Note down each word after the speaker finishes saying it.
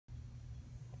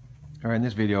All right, in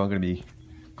this video I'm going to be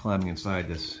climbing inside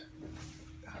this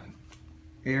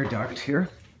air duct here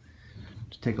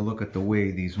to take a look at the way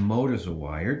these motors are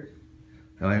wired.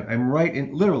 Now I'm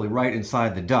literally right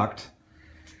inside the duct,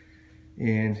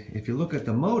 and if you look at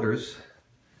the motors,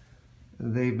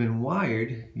 they've been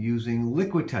wired using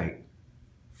liquidtight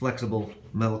flexible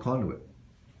metal conduit.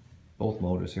 Both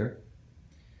motors here.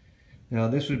 Now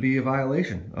this would be a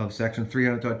violation of section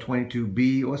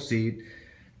 300.22b or c,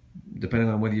 depending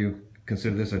on whether you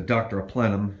consider this a duct or a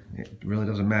plenum. It really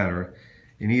doesn't matter.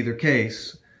 In either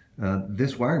case,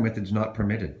 this wiring method is not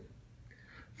permitted.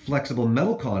 Flexible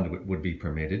metal conduit would be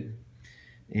permitted,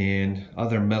 and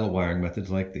other metal wiring methods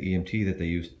like the EMT that they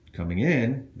used coming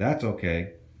in, that's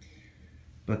okay.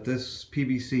 But this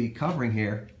PVC covering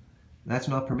here, that's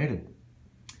not permitted.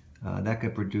 That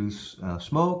could produce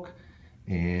smoke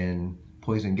and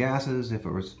poison gases if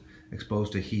it was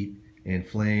exposed to heat and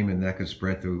flame, and that could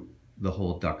spread through the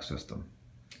whole duct system.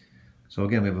 So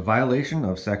again, we have a violation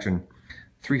of section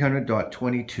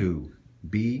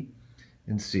 300.22b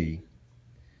and c.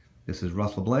 This is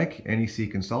Russ LeBlanc,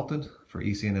 NEC consultant for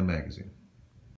EC&M Magazine.